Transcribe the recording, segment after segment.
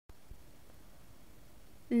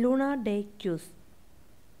Lunar Day Quiz.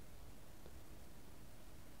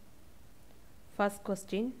 First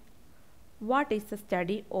question. What is the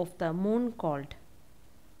study of the moon called?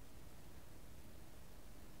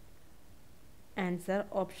 Answer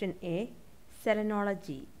option A.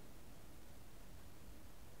 Selenology.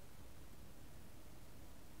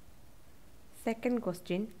 Second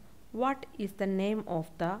question. What is the name of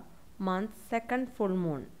the month's second full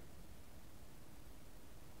moon?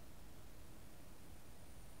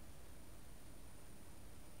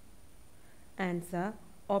 Answer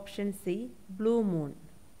option C. Blue moon.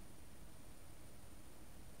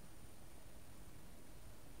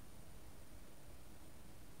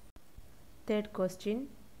 Third question.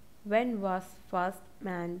 When was first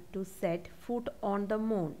man to set foot on the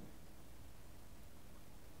moon?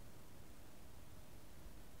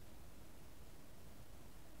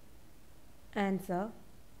 Answer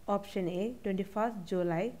option A. 21st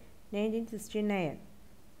July 1969.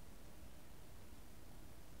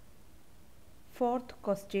 Fourth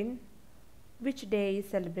question. Which day is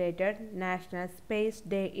celebrated National Space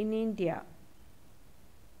Day in India?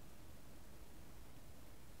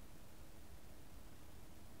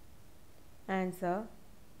 Answer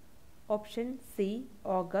option C.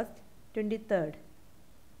 August 23rd.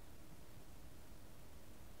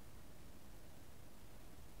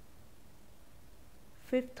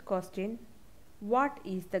 Fifth question. What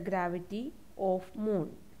is the gravity of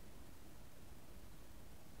moon?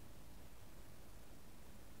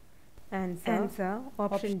 Answer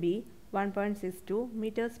option B. 1.62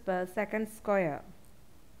 meters per second square.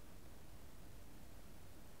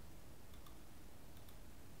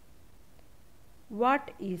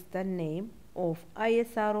 What is the name of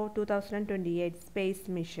ISRO 2028 space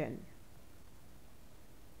mission?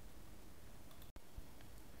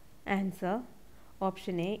 Answer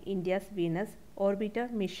option A. India's Venus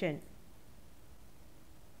Orbiter mission.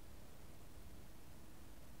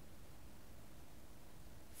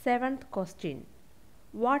 Seventh question.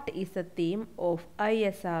 What is the theme of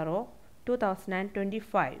ISRO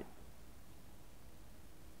 2025?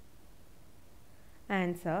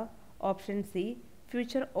 Answer option C.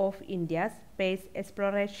 Future of India's space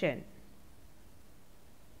exploration.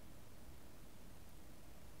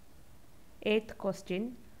 Eighth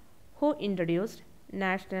question. Who introduced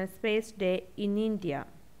National Space Day in India?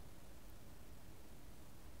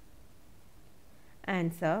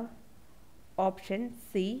 Answer option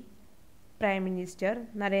C. Prime Minister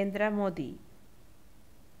Narendra Modi.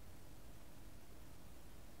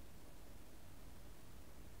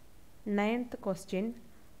 Ninth question.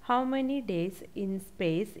 How many days in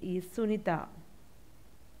space is Sunita?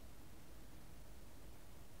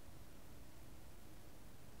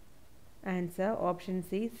 Answer option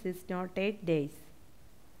C. 608 days.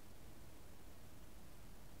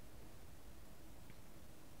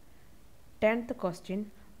 Tenth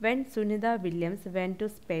question. When Sunita Williams went to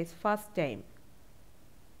space first time?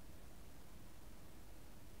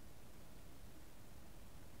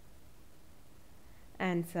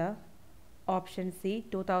 Answer option C.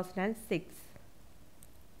 2006.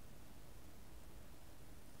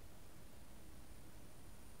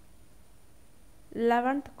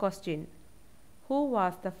 11th question. Who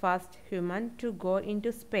was the first human to go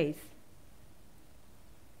into space?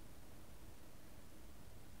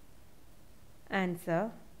 Answer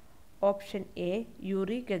option A.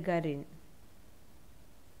 Yuri Gagarin.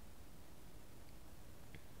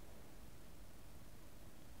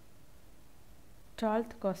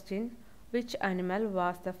 12th question. Which animal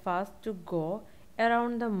was the first to go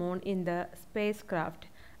around the moon in the spacecraft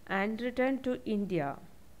and return to India?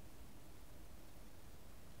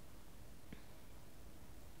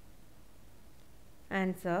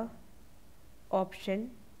 Answer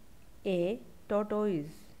option A.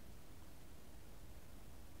 Tortoise.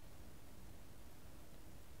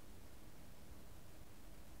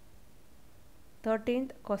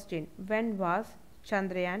 13th question. When was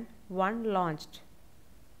Chandrayaan 1 launched?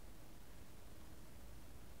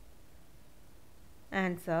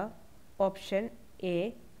 Answer option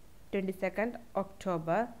A. 22nd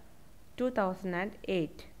October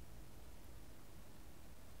 2008.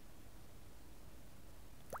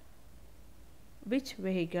 Which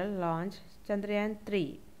vehicle launched Chandrayaan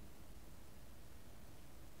 3?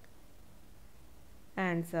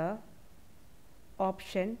 Answer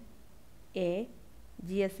option A.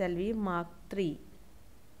 GSLV Mark 3.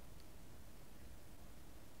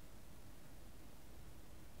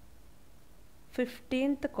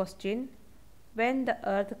 15th question. When the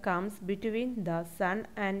earth comes between the sun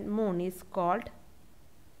and moon is called?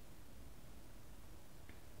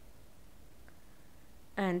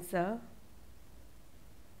 Answer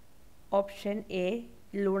option A.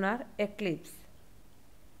 lunar eclipse.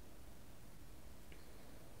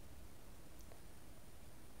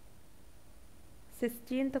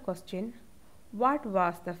 Sixteenth question. What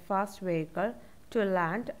was the first vehicle to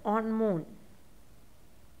land on moon?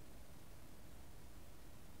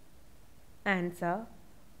 Answer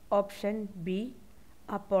option B,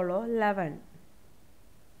 Apollo 11.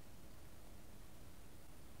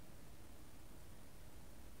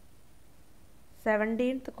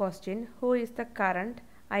 17th question. Who is the current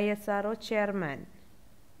ISRO chairman?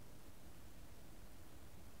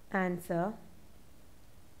 Answer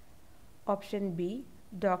option B,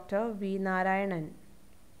 Dr. V. Narayanan.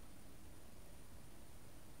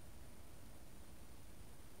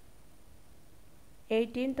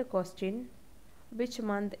 18th question. Which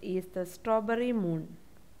month is the strawberry moon?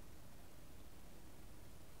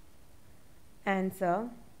 Answer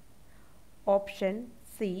option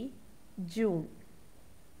C, June.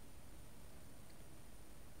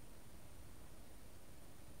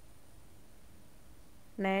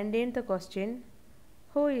 19th question.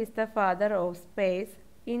 Who is the father of space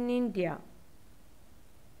in India?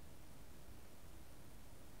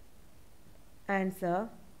 Answer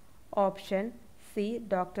option C,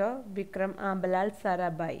 Dr. Vikram Ambalal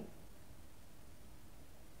Sarabhai.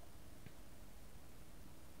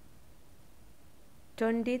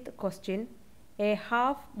 20th question. A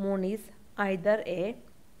half moon is either a,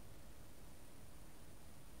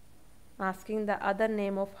 asking the other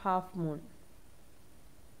name of half moon.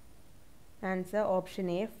 Answer option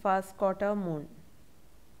A, first quarter moon.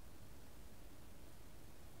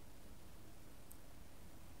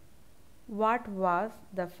 What was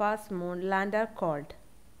the first moon lander called?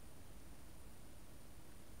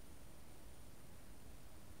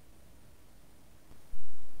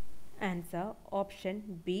 Answer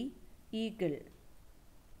option B, Eagle.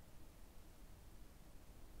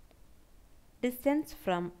 Distance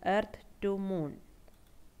from Earth to Moon.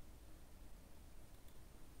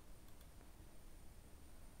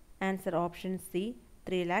 Answer option C,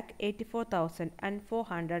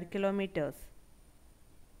 3,84,400 kilometers.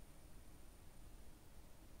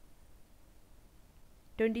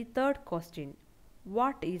 23rd question.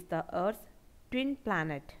 What is the Earth's twin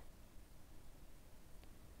planet?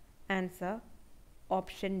 Answer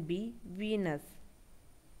option B, Venus.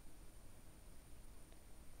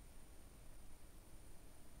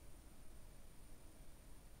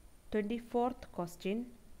 24th question.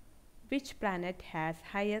 Which planet has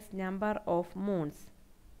highest number of moons?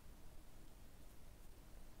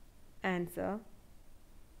 Answer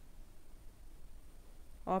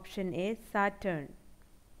option A, Saturn.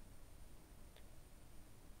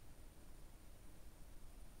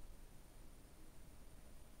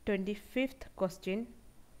 25th question.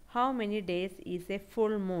 How many days is a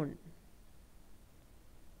full moon?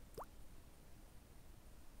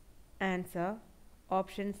 Answer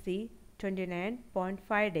option C,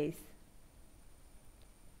 29.5 days.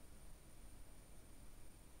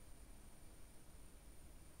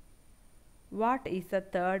 What is the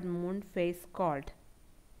third moon phase called?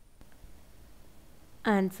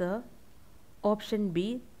 Answer option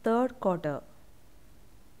B, third quarter.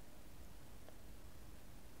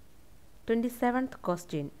 27th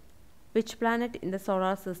question. Which planet in the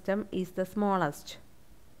solar system is the smallest?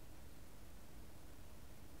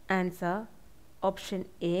 Answer option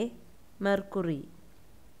A, Mercury.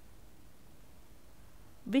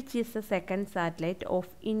 Which is the second satellite of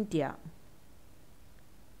India?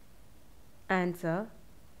 Answer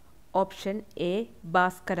option A,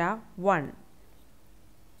 Bhaskara 1.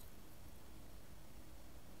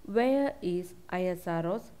 Where is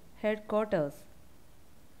ISRO's headquarters?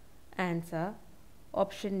 Answer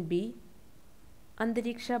option B,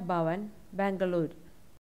 Antariksha Bhavan, Bangalore.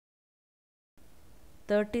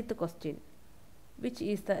 30th question. Which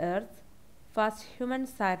is the Earth's first human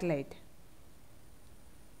satellite?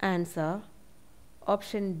 Answer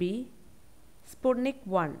option B, Sputnik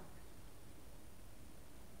 1.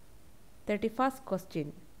 31st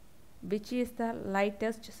question. Which is the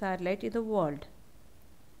lightest satellite in the world?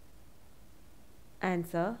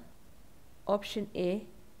 Answer option A,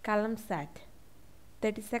 Kalamsat.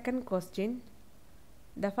 32nd question.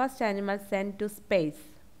 The first animal sent to space?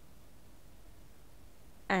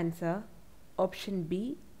 Answer option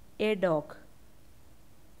B, a dog.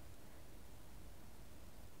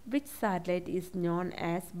 Which satellite is known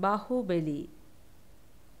as Bahubali?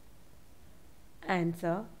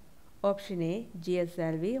 Answer option A,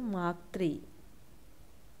 GSLV Mark III.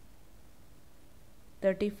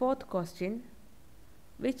 34th question.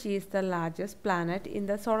 Which is the largest planet in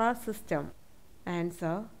the solar system?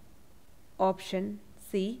 Answer option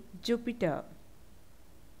C, Jupiter.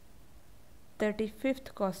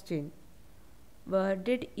 35th question. Where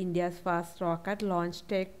did India's first rocket launch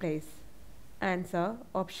take place? Answer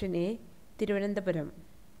option A, Thiruvananthapuram.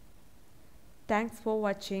 Thanks for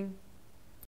watching.